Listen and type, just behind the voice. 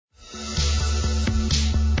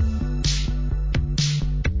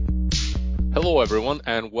Hello everyone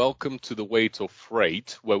and welcome to The Weight of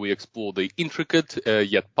Freight, where we explore the intricate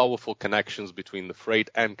yet powerful connections between the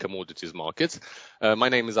freight and commodities markets. My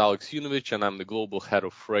name is Alex Yunovic and I'm the Global Head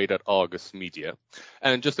of Freight at Argus Media.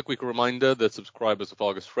 And just a quick reminder that subscribers of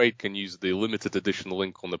Argus Freight can use the limited edition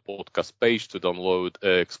link on the podcast page to download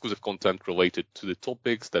exclusive content related to the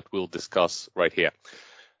topics that we'll discuss right here.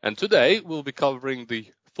 And today we'll be covering the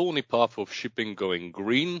thorny path of shipping going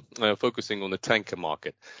green, focusing on the tanker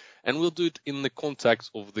market. And we'll do it in the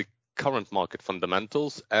context of the current market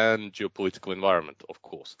fundamentals and geopolitical environment, of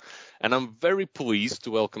course. And I'm very pleased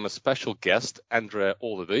to welcome a special guest, Andrea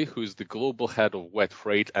Olivi, who is the Global Head of Wet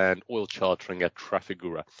Freight and Oil Chartering at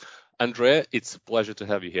Trafigura. Andrea, it's a pleasure to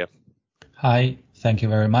have you here. Hi, thank you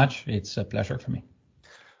very much. It's a pleasure for me.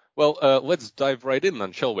 Well, let's dive right in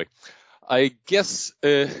then, shall we? I guess,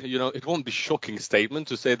 it won't be a shocking statement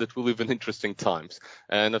to say that we live in interesting times.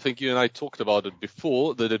 And I think you and I talked about it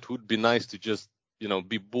before, that it would be nice to just,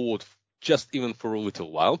 be bored just even for a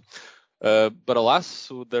little while. But alas,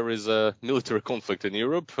 there is a military conflict in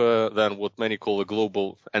Europe, then what many call a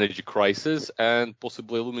global energy crisis and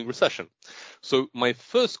possibly a looming recession. So my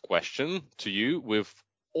first question to you, with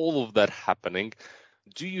all of that happening,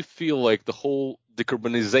 do you feel like the whole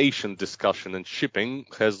decarbonization discussion in shipping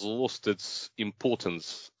has lost its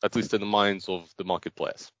importance, at least in the minds of the market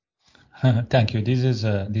players? Thank you. This is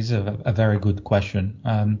a very good question.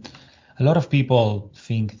 A lot of people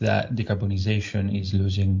think that decarbonization is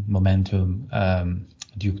losing momentum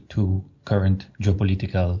due to current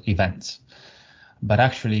geopolitical events. But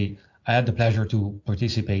actually, I had the pleasure to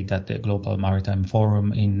participate at the Global Maritime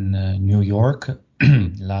Forum in New York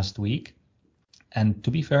last week. And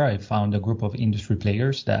to be fair, I found a group of industry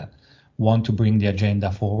players that want to bring the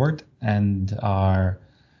agenda forward and are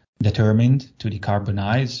determined to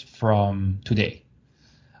decarbonize from today.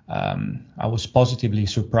 I was positively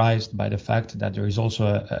surprised by the fact that there is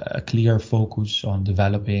also a clear focus on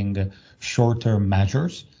developing short-term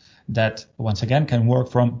measures that, once again, can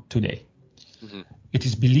work from today. Mm-hmm. It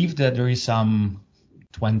is believed that there is some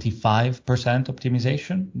 25%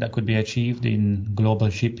 optimization that could be achieved in global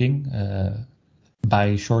shipping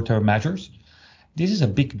by short-term measures. This is a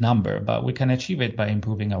big number, but we can achieve it by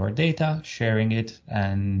improving our data, sharing it,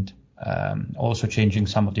 and also changing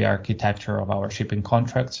some of the architecture of our shipping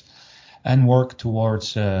contracts and work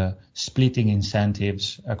towards splitting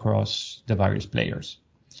incentives across the various players.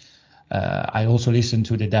 I also listened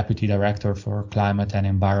to the Deputy Director for Climate and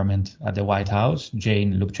Environment at the White House,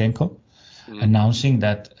 Jane Lubchenco, announcing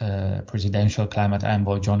that Presidential Climate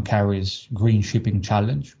Envoy John Kerry's Green Shipping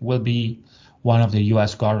Challenge will be one of the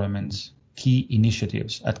U.S. government's key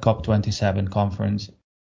initiatives at COP27 conference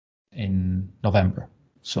in November.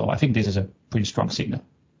 So I think this is a pretty strong signal.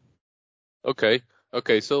 Okay.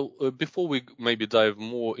 So before we maybe dive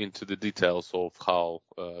more into the details of how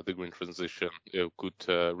the green transition could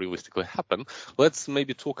realistically happen, let's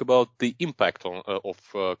maybe talk about the impact of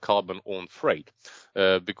carbon on freight,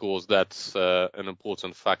 because that's an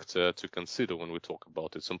important factor to consider when we talk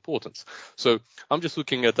about its importance. So I'm just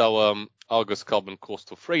looking at our Argus Carbon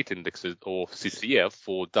Cost of Freight Index, or CCF,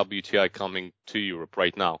 for WTI coming to Europe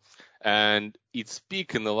right now. And its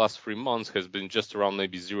peak in the last 3 months has been just around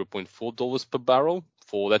maybe $0.4 per barrel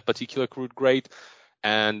for that particular crude grade.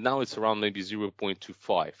 And now it's around maybe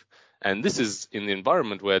 0.25. And this is in the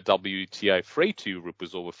environment where WTI freight to Europe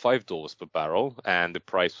is over $5 per barrel. And the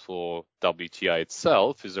price for WTI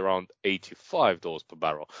itself is around $85 per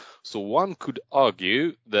barrel. So one could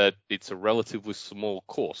argue that it's a relatively small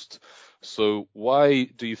cost. So why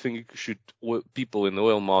do you think should people in the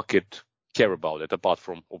oil market care about it, apart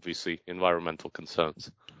from obviously environmental concerns?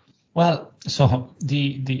 Well, so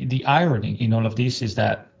the irony in all of this is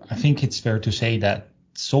that I think it's fair to say that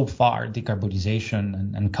so far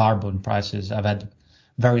decarbonization and carbon prices have had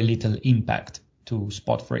very little impact to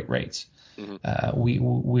spot freight rates.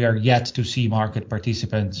 Mm-hmm. We are yet to see market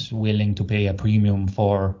participants willing to pay a premium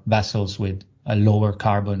for vessels with a lower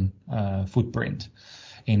carbon footprint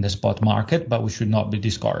in the spot market, but we should not be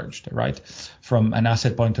discouraged, right? From an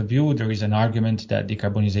asset point of view, there is an argument that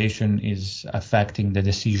decarbonization is affecting the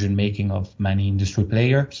decision making of many industry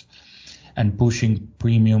players and pushing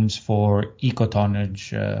premiums for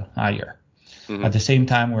eco-tonnage higher. Mm-hmm. At the same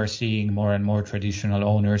time, we're seeing more and more traditional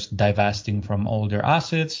owners divesting from older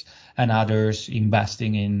assets and others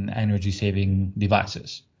investing in energy-saving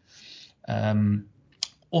devices.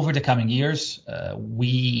 Over the coming years,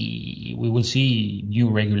 we will see new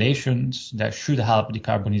regulations that should help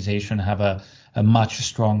decarbonization have a much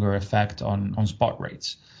stronger effect on spot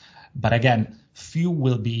rates. But again, few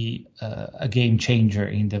will be a game changer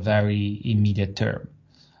in the very immediate term.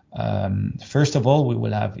 First of all, we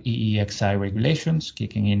will have EEXI regulations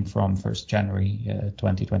kicking in from 1st January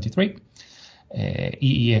 2023.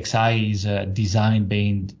 EEXI is a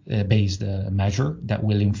design-based measure that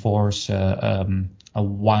will enforce a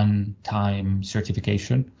one-time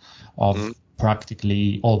certification of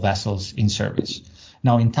practically all vessels in service.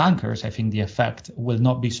 Now, in tankers, I think the effect will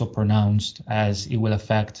not be so pronounced as it will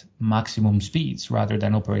affect maximum speeds rather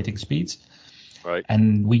than operating speeds. Right.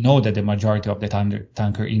 And we know that the majority of the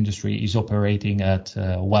tanker industry is operating at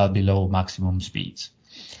well below maximum speeds.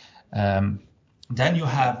 Then you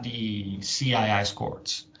have the CII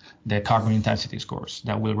scores, the carbon intensity scores,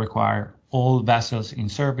 that will require all vessels in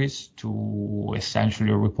service to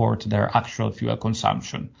essentially report their actual fuel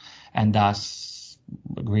consumption and thus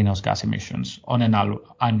greenhouse gas emissions on an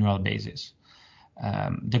annual basis.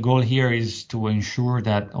 The goal here is to ensure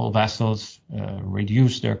that all vessels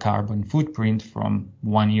reduce their carbon footprint from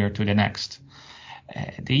one year to the next.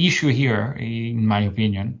 The issue here, in my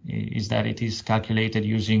opinion, is that it is calculated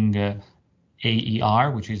using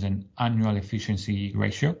AER, which is an annual efficiency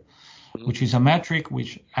ratio, which is a metric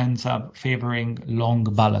which ends up favoring long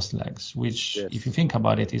ballast legs, which, if you think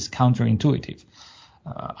about it, is counterintuitive.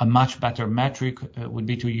 A much better metric would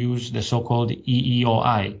be to use the so-called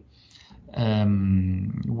EEOI,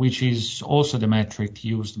 which is also the metric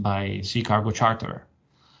used by Sea Cargo Charter.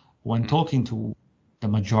 When talking to the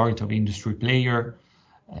majority of industry players,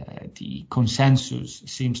 the consensus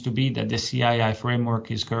seems to be that the CII framework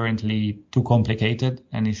is currently too complicated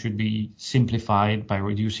and it should be simplified by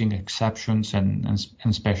reducing exceptions and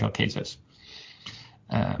special cases.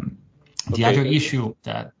 The other issue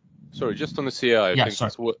that Sorry, just on the CI, I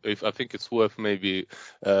think it's worth maybe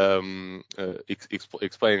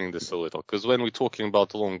explaining this a little, because when we're talking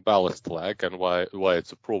about long ballast lag and why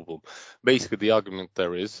it's a problem, basically the argument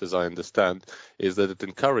there is, as I understand, is that it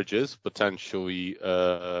encourages potentially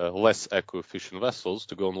less eco-efficient vessels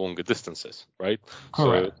to go on longer distances, right?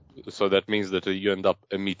 Correct. So that means that you end up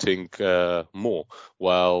emitting more,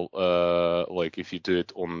 while like if you do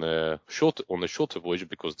it on a shorter voyage,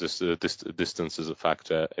 because this distance is a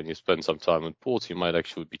factor, and you spend some time in port, you might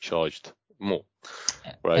actually be charged more,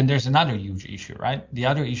 right? And there's another huge issue, right? The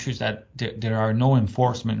other issue is that there are no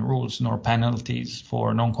enforcement rules nor penalties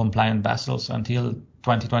for non-compliant vessels until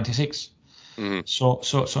 2026. So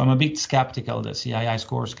I'm a bit skeptical that CII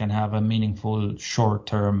scores can have a meaningful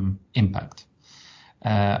short-term impact.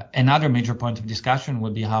 Another major point of discussion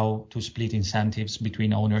would be how to split incentives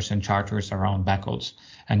between owners and charters around vessels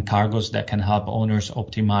and cargoes that can help owners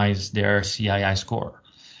optimize their CII score.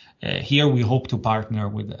 Here we hope to partner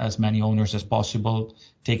with as many owners as possible,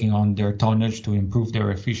 taking on their tonnage to improve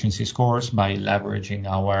their efficiency scores by leveraging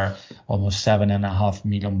our almost 7.5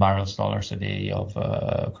 million barrels a day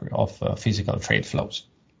of physical trade flows.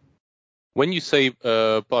 When you say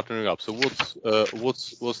partnering up, so what's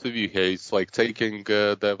the view here? It's like taking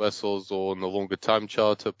their vessels on a longer time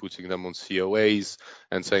charter, putting them on COAs,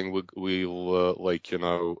 and saying we'll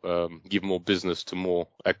give more business to more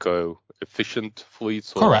eco-efficient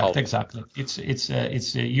fleets. Or correct, exactly.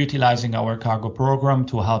 It's utilizing our cargo program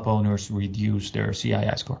to help owners reduce their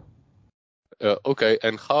CII score. Okay,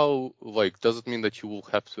 and how does it mean that you will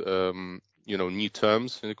have to new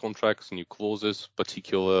terms in the contracts, new clauses,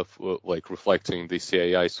 particular reflecting the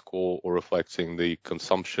CII score or reflecting the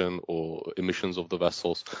consumption or emissions of the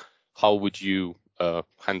vessels? How would you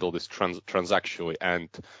handle this transactionally? And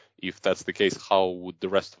if that's the case, how would the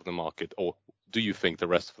rest of the market, or do you think the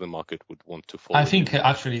rest of the market would want to follow? I think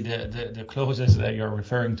actually the clauses that you're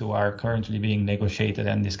referring to are currently being negotiated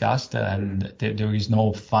and discussed, and there is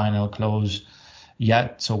no final clause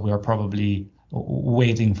yet. So we are probably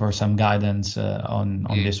waiting for some guidance on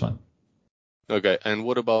this one. Okay, and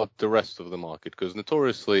what about the rest of the market? Because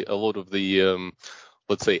notoriously a lot of the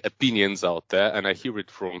let's say opinions out there, and I hear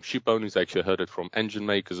it from ship owners, actually heard it from engine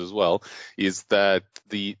makers as well, is that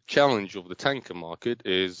the challenge of the tanker market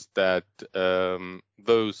is that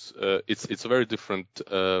it's a very different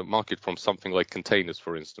market from something like containers,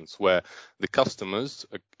 for instance, where the customers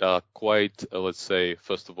are quite, let's say,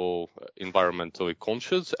 first of all, environmentally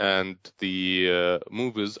conscious, and the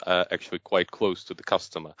movers are actually quite close to the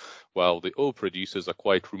customer, while the oil producers are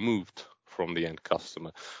quite removed from the end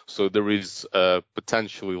customer. So there is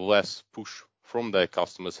potentially less push from their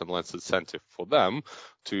customers and less incentive for them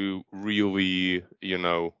to really,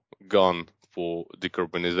 gun for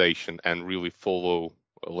decarbonization and really follow,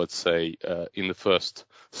 let's say, in the first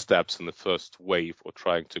steps, in the first wave, or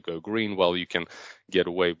trying to go green, while you can get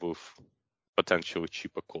away with potentially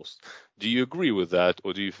cheaper costs. Do you agree with that,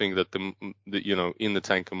 or do you think that the in the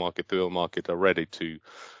tanker market, the oil market, are ready to,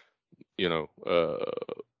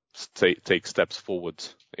 take steps forward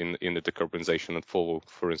in the decarbonization and follow,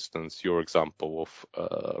 for instance, your example of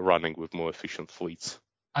running with more efficient fleets?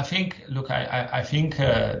 I think, look, I think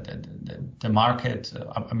the market,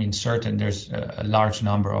 I mean, certain there's a large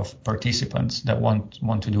number of participants that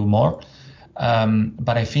want to do more.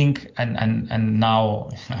 But I think, and now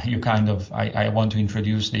you kind of, I want to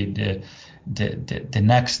introduce the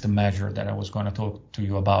next measure that I was going to talk to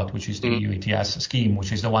you about, which is the EU ETS scheme,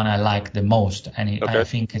 which is the one I like the most. And I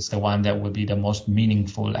think it's the one that will be the most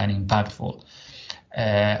meaningful and impactful.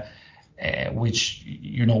 Which,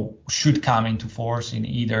 should come into force in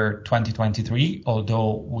either 2023,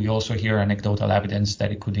 although we also hear anecdotal evidence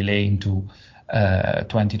that it could delay into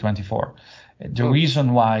 2024. The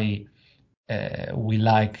reason why we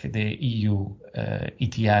like the EU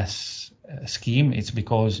ETS scheme is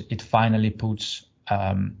because it finally puts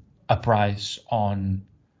a price on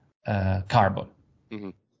carbon.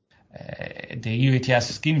 Mm-hmm. The EU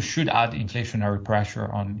ETS scheme should add inflationary pressure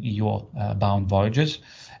on EU-bound voyages,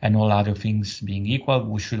 and all other things being equal,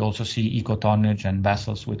 we should also see eco-tonnage and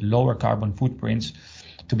vessels with lower carbon footprints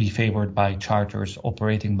to be favored by charters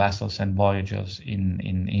operating vessels and voyages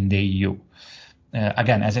in the EU.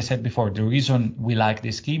 Again, as I said before, the reason we like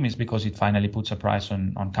this scheme is because it finally puts a price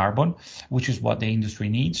on carbon, which is what the industry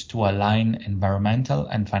needs to align environmental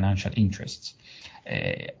and financial interests.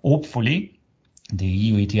 Hopefully, the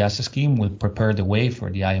EU ETS scheme will prepare the way for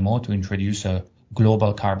the IMO to introduce a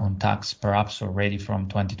global carbon tax, perhaps already from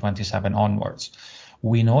 2027 onwards.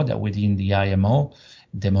 We know that within the IMO,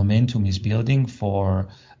 the momentum is building for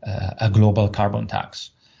a global carbon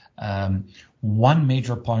tax. One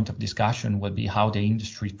major point of discussion will be how the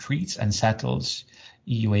industry treats and settles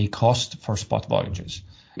EUA cost for spot voyages.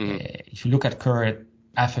 If you look at current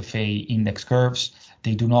FFA index curves,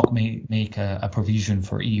 they do not make a provision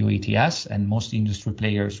for EU ETS, and most industry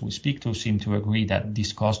players we speak to seem to agree that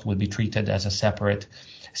this cost will be treated as a separate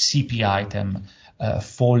CP item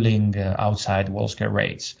falling outside Worldscale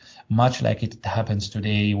rates, much like it happens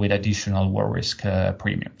today with additional war risk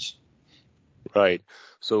premiums. Right.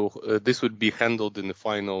 So this would be handled in the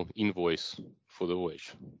final invoice for the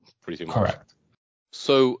voyage, pretty much. Correct.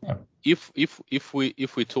 So if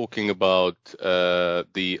we're talking about how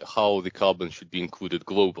the carbon should be included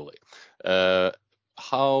globally,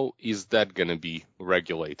 how is that going to be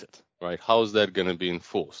regulated, right? How is that going to be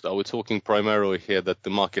enforced? Are we talking primarily here that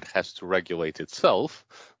the market has to regulate itself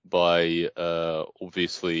by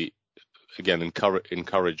obviously again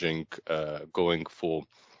encouraging going for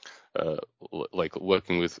like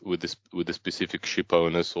working with the specific ship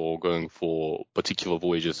owners or going for particular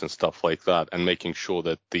voyages and stuff like that, and making sure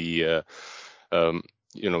that the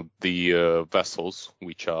vessels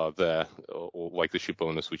which are there, or like the ship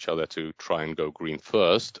owners which are there to try and go green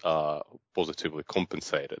first, are positively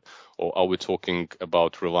compensated? Or are we talking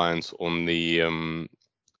about reliance on the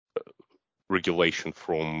regulation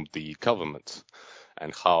from the government?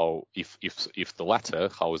 And how, if the latter,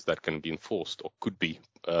 how is that going to be enforced, or could be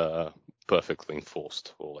perfectly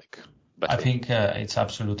enforced, or like better? I think it's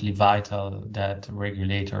absolutely vital that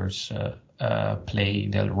regulators play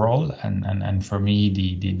their role, and for me,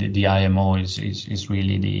 the IMO is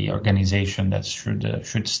really the organization that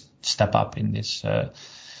should step up in this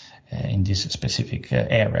specific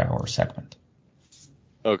area or segment.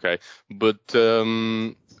 Okay, but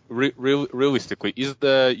realistically, is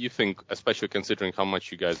there, you think, especially considering how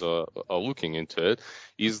much you guys are looking into it,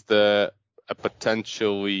 is there a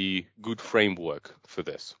potentially good framework for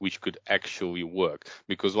this, which could actually work?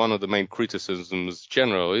 Because one of the main criticisms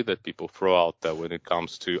generally that people throw out there when it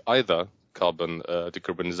comes to either carbon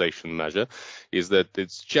decarbonization measure is that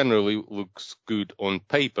it generally looks good on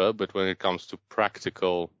paper, but when it comes to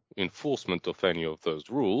practical enforcement of any of those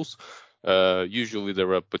rules, usually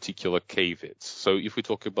there are particular caveats. So if we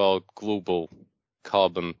talk about global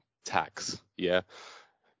carbon tax,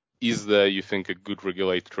 is there, you think, a good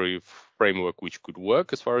regulatory framework which could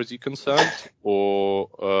work as far as you're concerned,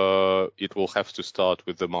 or it will have to start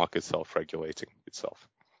with the market self-regulating itself?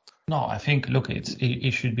 No, I think, look,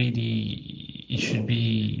 it should be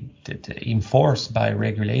enforced by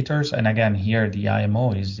regulators, and again, here the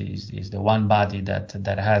IMO is the one body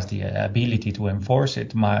that has the ability to enforce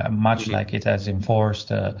it, much like it has enforced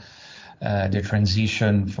the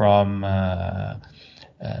transition from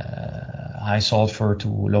high sulfur to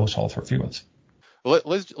low sulfur fuels.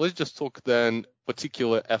 Let's just talk then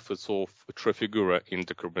particular efforts of Trafigura in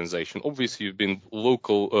decarbonization. Obviously, you've been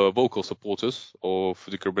vocal supporters of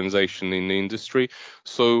decarbonization in the industry.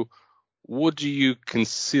 So, what do you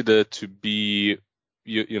consider to be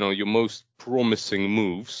your most promising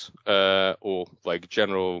moves, or like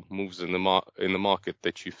general moves in the market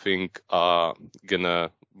that you think are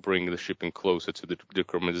gonna bring the shipping closer to the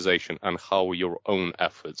decarbonization, and how your own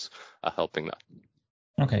efforts are helping that?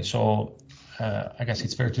 Okay, so I guess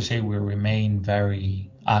it's fair to say we remain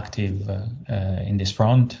very active in this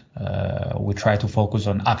front. We try to focus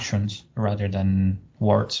on actions rather than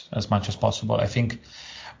words as much as possible. I think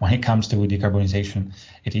when it comes to decarbonization,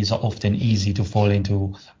 it is often easy to fall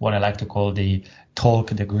into what I like to call the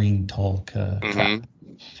green talk trap.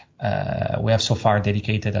 We have so far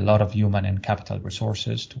dedicated a lot of human and capital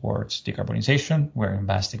resources towards decarbonization. We're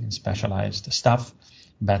investing in specialized staff,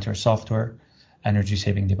 better software,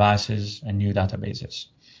 energy-saving devices, and new databases.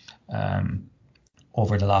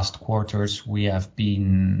 Over the last quarters, we have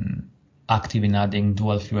been active in adding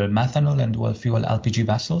dual-fuel methanol and dual-fuel LPG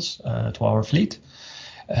vessels to our fleet.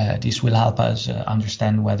 This will help us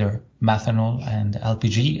understand whether methanol and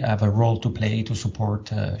LPG have a role to play to support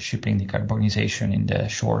shipping decarbonization in the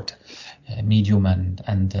short, medium,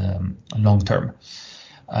 and long term.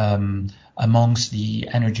 Amongst the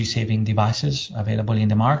energy-saving devices available in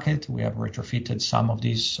the market, we have retrofitted some of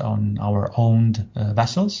these on our owned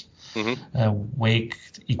vessels. Wake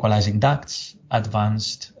equalizing ducts,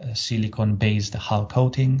 advanced silicon-based hull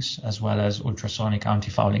coatings, as well as ultrasonic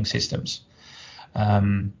anti-fouling systems.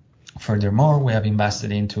 Furthermore, we have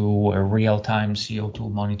invested into real-time CO2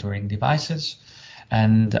 monitoring devices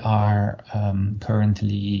and are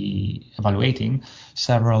currently evaluating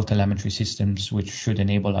several telemetry systems which should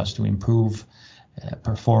enable us to improve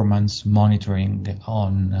performance monitoring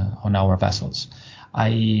on our vessels.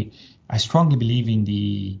 I strongly believe in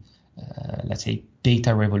the let's say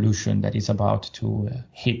data revolution that is about to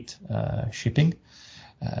hit shipping.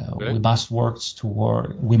 We must work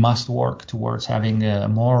towards having a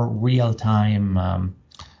more real-time,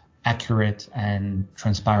 accurate and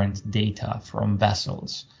transparent data from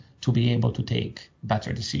vessels to be able to take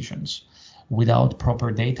better decisions. Without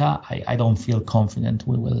proper data, I don't feel confident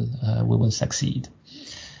we will succeed.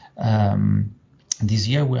 This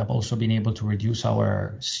year, we have also been able to reduce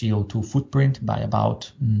our CO2 footprint by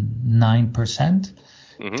about 9%,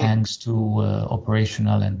 thanks to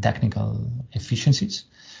operational and technical efficiencies,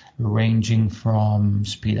 ranging from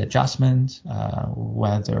speed adjustment,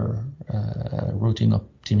 weather routing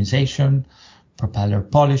optimization, propeller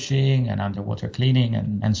polishing, and underwater cleaning,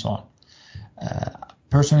 and so on.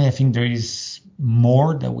 Personally, I think there is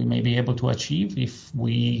more that we may be able to achieve if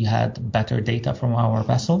we had better data from our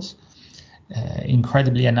vessels.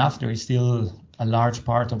 Incredibly enough, there is still a large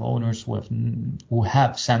part of owners who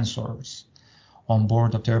have sensors on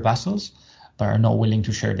board of their vessels, but are not willing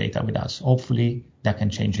to share data with us. Hopefully, that can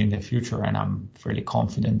change in the future, and I'm fairly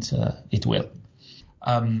confident it will.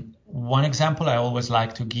 One example I always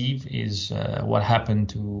like to give is what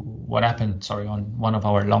happened on one of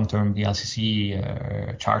our long-term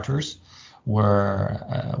VLCC charters,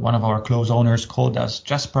 where one of our close owners called us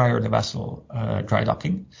just prior to the vessel dry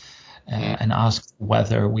docking and asked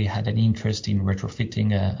whether we had an interest in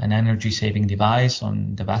retrofitting an energy-saving device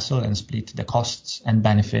on the vessel and split the costs and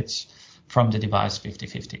benefits from the device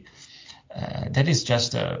 50-50. That is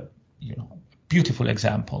just a beautiful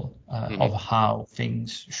example of how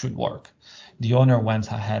things should work. The owner went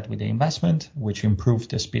ahead with the investment, which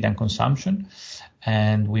improved the speed and consumption,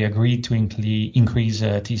 and we agreed to increase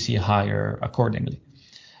TC higher accordingly.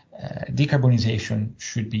 Decarbonization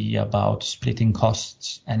should be about splitting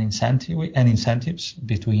costs and incentives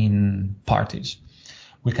between parties.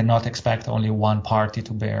 We cannot expect only one party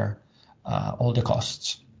to bear all the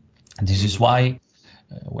costs. And this is why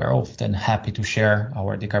we're often happy to share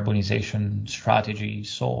our decarbonization strategy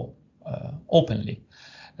so openly,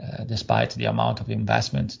 despite the amount of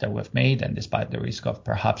investment that we've made and despite the risk of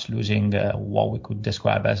perhaps losing what we could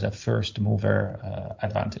describe as a first mover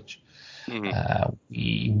advantage.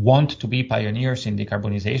 We want to be pioneers in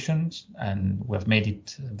decarbonization, and we've made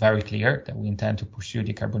it very clear that we intend to pursue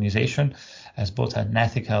decarbonization as both an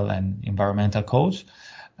ethical and environmental cause,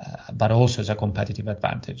 but also as a competitive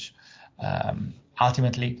advantage.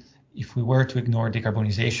 Ultimately, if we were to ignore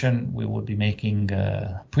decarbonization, we would be making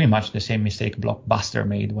pretty much the same mistake Blockbuster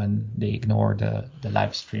made when they ignored the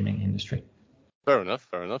live streaming industry. Fair enough.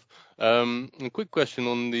 A quick question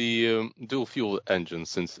on the dual fuel engine,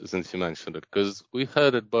 since you mentioned it, because we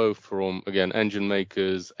heard it both from, again, engine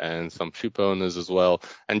makers and some ship owners as well,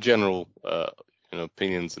 and general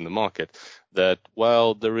opinions in the market, that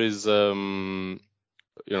while there is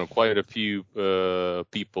quite a few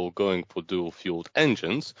people going for dual fueled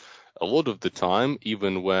engines, a lot of the time,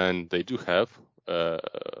 even when they do have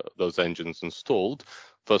those engines installed,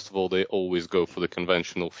 first of all, they always go for the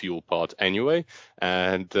conventional fuel part anyway.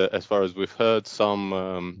 And as far as we've heard,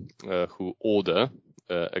 some who order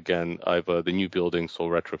again, either the new buildings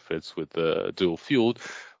or retrofits with dual fuel,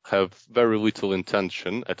 have very little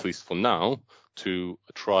intention, at least for now, to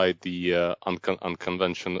try the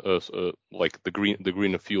unconventional, like the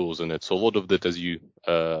greener fuels in it. So a lot of that, as you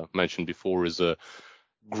mentioned before, is a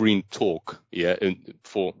green talk,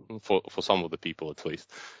 for some of the people at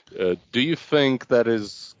least. Do you think that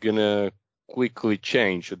is gonna quickly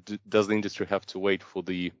change? Or does the industry have to wait for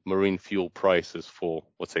the marine fuel prices for,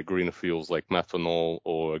 let's say, greener fuels like methanol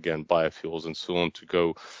or again biofuels and so on to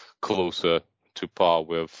go closer to par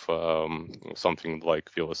with something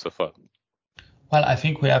like VLSFO? Well, I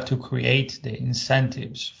think we have to create the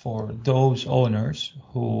incentives for those owners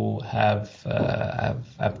who have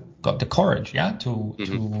got the courage, to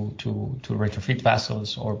retrofit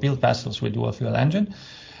vessels or build vessels with dual fuel engine.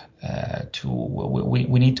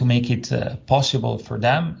 We need to make it possible for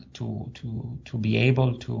them to be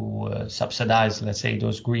able to subsidize, let's say,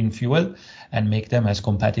 those green fuel and make them as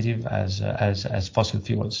competitive as fossil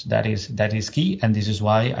fuels. That is key, and this is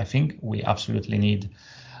why I think we absolutely need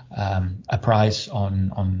a price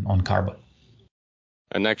on carbon.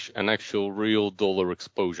 An actual real dollar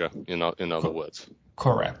exposure, in other words.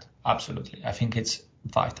 Correct. Absolutely. I think it's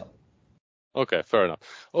vital. Okay, fair enough.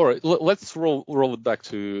 All right, let's roll it back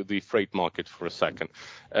to the freight market for a second,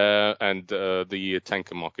 and the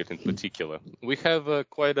tanker market in particular. We have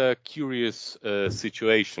quite a curious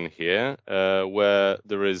situation here, where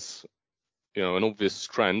there is, an obvious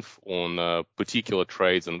strength on particular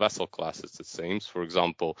trades and vessel classes, it seems. For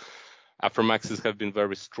example, Aframaxes have been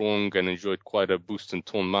very strong and enjoyed quite a boost in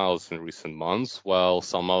ton miles in recent months, while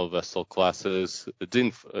some other vessel classes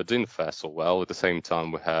didn't fare so well. At the same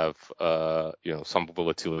time, we have, some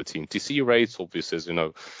volatility in TC rates, obviously, as you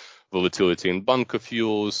know, volatility in bunker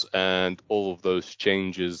fuels, and all of those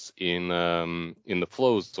changes in the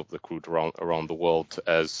flows of the crude around the world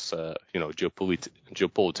as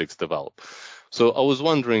geopolitics develop. So I was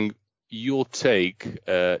wondering your take,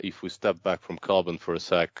 if we step back from carbon for a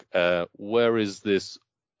sec, where is this?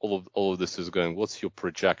 All of this is going. What's your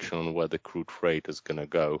projection on where the crude rate is going to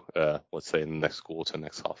go? Let's say in the next quarter,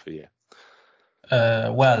 next half a year.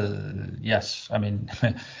 Well, yes. I mean,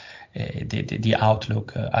 the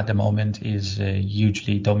outlook at the moment is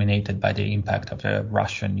hugely dominated by the impact of the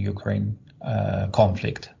Russian-Ukraine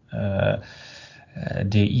conflict.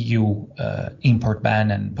 The EU import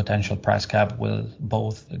ban and potential price cap will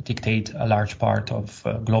both dictate a large part of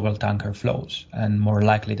global tanker flows, and more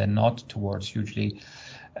likely than not towards hugely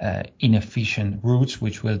inefficient routes,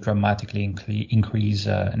 which will dramatically increase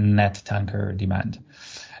net tanker demand.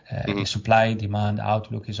 The supply-demand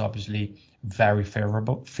outlook is obviously very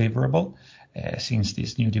favorable since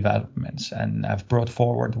these new developments, and have brought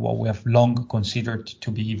forward what we have long considered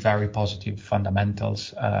to be very positive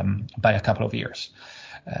fundamentals by a couple of years,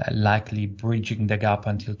 likely bridging the gap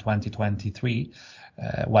until 2023,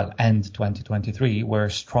 end 2023, where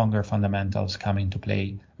stronger fundamentals come into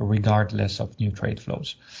play regardless of new trade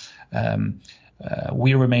flows.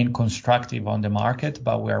 We remain constructive on the market,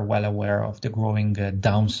 but we are well aware of the growing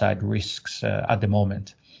downside risks at the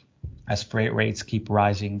moment. As freight rates keep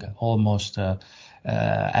rising almost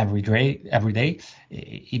every day,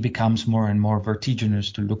 it becomes more and more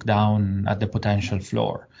vertiginous to look down at the potential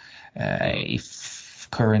floor if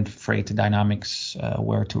current freight dynamics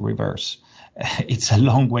were to reverse. It's a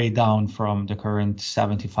long way down from the current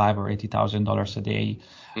 $75,000 or $80,000 a day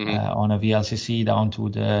on a VLCC down to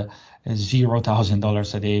the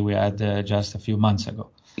 $0,000 a day we had just a few months ago.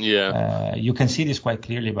 Yeah. You can see this quite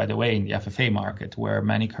clearly, by the way, in the FFA market, where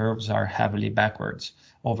many curves are heavily backwards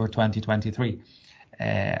over 2023,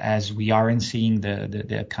 as we aren't seeing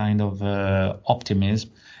the kind of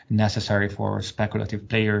optimism necessary for speculative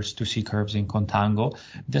players to see curves in contango,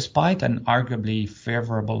 despite an arguably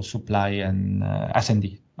favorable supply and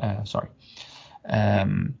S&D.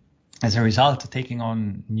 As a result, taking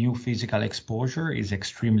on new physical exposure is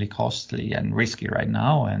extremely costly and risky right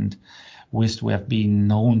now, and whilst we have been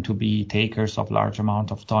known to be takers of large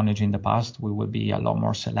amount of tonnage in the past, we will be a lot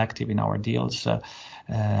more selective in our deals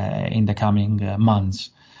in the coming months.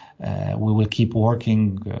 We will keep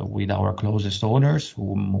working with our closest owners,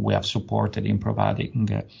 whom we have supported in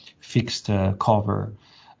providing fixed cover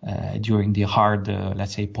during the hard,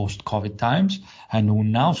 let's say, post-COVID times, and who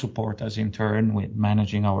now support us in turn with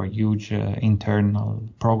managing our huge internal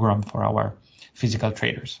program for our physical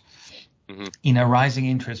traders. In a rising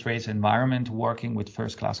interest rates environment, working with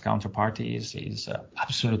first-class counterparties is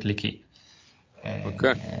absolutely key.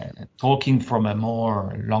 Okay. Talking from a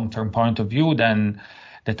more long-term point of view, then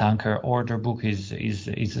the tanker order book is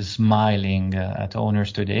smiling at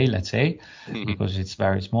owners today, let's say, because it's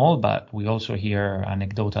very small. But we also hear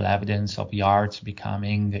anecdotal evidence of yards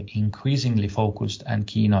becoming increasingly focused and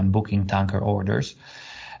keen on booking tanker orders,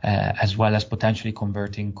 as well as potentially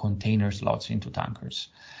converting container slots into tankers.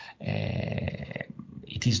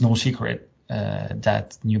 It is no secret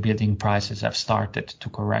that new building prices have started to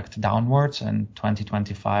correct downwards, and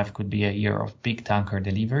 2025 could be a year of big tanker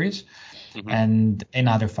deliveries. And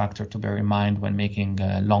another factor to bear in mind when making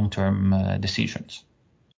long-term decisions.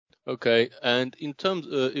 Okay, and in terms,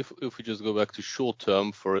 if we just go back to short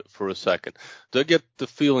term for a second, do I get the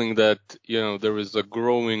feeling that there is a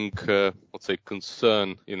growing, let's say,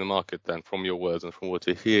 concern in the market? Then, from your words and from what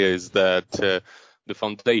you hear, is that the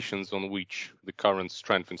foundations on which the current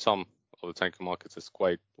strength in some of the tanker markets is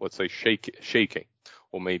quite, let's say, shaky,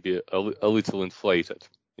 or maybe a little inflated.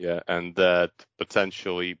 Yeah, and that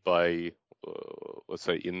potentially by let's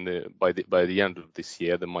say by the end of this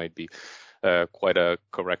year there might be quite a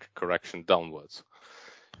correction downwards.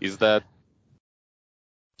 Is that?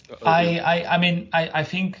 I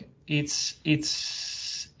think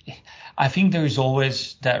I think there is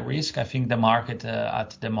always that risk. I think the market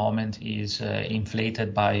at the moment is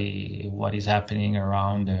inflated by what is happening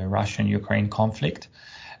around the Russian-Ukraine conflict.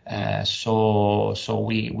 So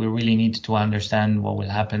we really need to understand what will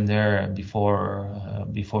happen there before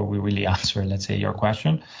we really answer, let's say, your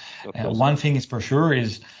question. One thing is for sure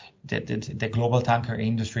is that the global tanker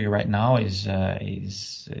industry right now is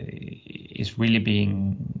really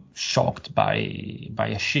being shocked by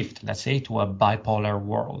a shift, let's say, to a bipolar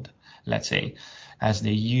world. Let's say, as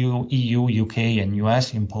the EU, UK, and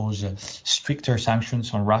US impose stricter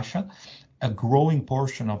sanctions on Russia, a growing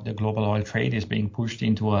portion of the global oil trade is being pushed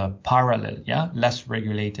into a parallel, less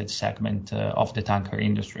regulated segment of the tanker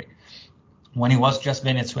industry. When it was just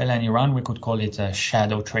Venezuela and Iran, we could call it a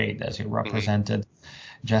shadow trade, as it represented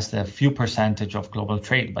just a few percentage of global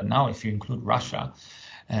trade. But now, if you include Russia,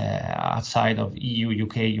 outside of EU,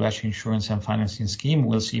 UK, US insurance and financing scheme,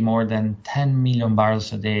 we'll see more than 10 million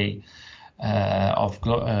barrels a day of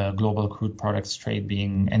global crude products trade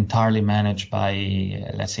being entirely managed by,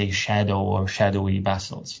 let's say, shadowy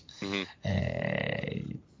vessels.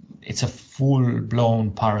 It's a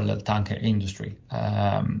full-blown parallel tanker industry,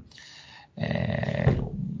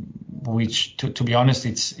 which, to be honest,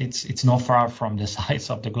 it's not far from the size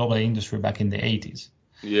of the global industry back in the 80s.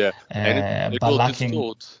 Yeah, and it will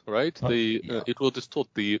distort, right? It will distort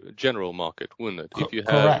the general market, wouldn't it? If you have,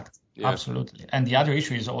 correct. Yeah. Absolutely. And the other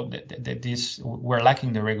issue is that we're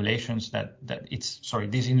lacking the regulations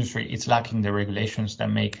this industry, it's lacking the regulations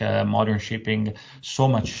that make modern shipping so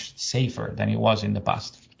much safer than it was in the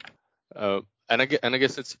past. And I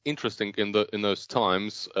guess it's interesting in those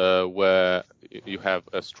times where you have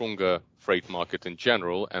a stronger freight market in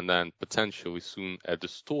general, and then potentially soon a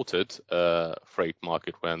distorted freight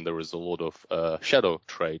market when there is a lot of shadow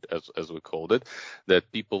trade, as we called it, that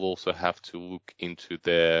people also have to look into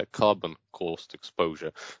their carbon cost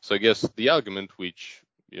exposure. So I guess the argument, which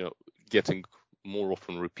getting more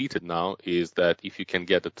often repeated now, is that if you can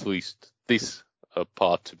get at least this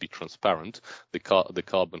part to be transparent, the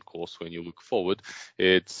carbon cost when you look forward,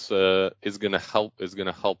 it's going to help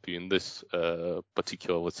you in this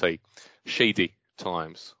particular, let's say, shady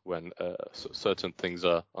times when certain things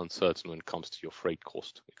are uncertain when it comes to your freight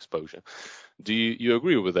cost exposure. Do you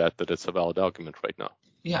agree with that it's a valid argument right now?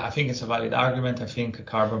 Yeah, I think it's a valid argument. I think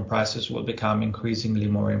carbon prices will become increasingly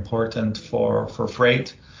more important for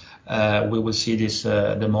freight. We will see this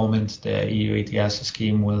the moment the EU ETS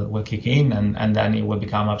scheme will kick in, and then it will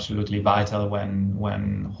become absolutely vital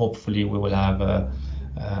when hopefully we will have a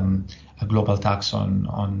global tax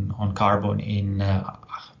on carbon in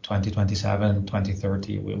 2027,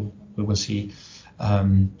 2030. We will see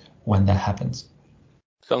when that happens.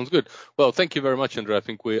 Sounds good. Well, thank you very much, Andrea. I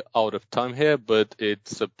think we're out of time here, but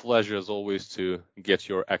it's a pleasure as always to get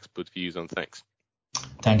your expert views on things.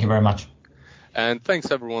 Thank you very much. And thanks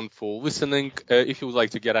everyone for listening. If you would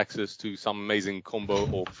like to get access to some amazing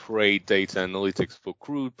combo of freight data analytics for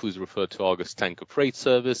crude, please refer to Argus Tanker Freight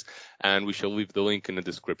Service, and we shall leave the link in the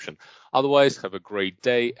description. Otherwise, have a great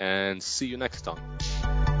day and see you next time.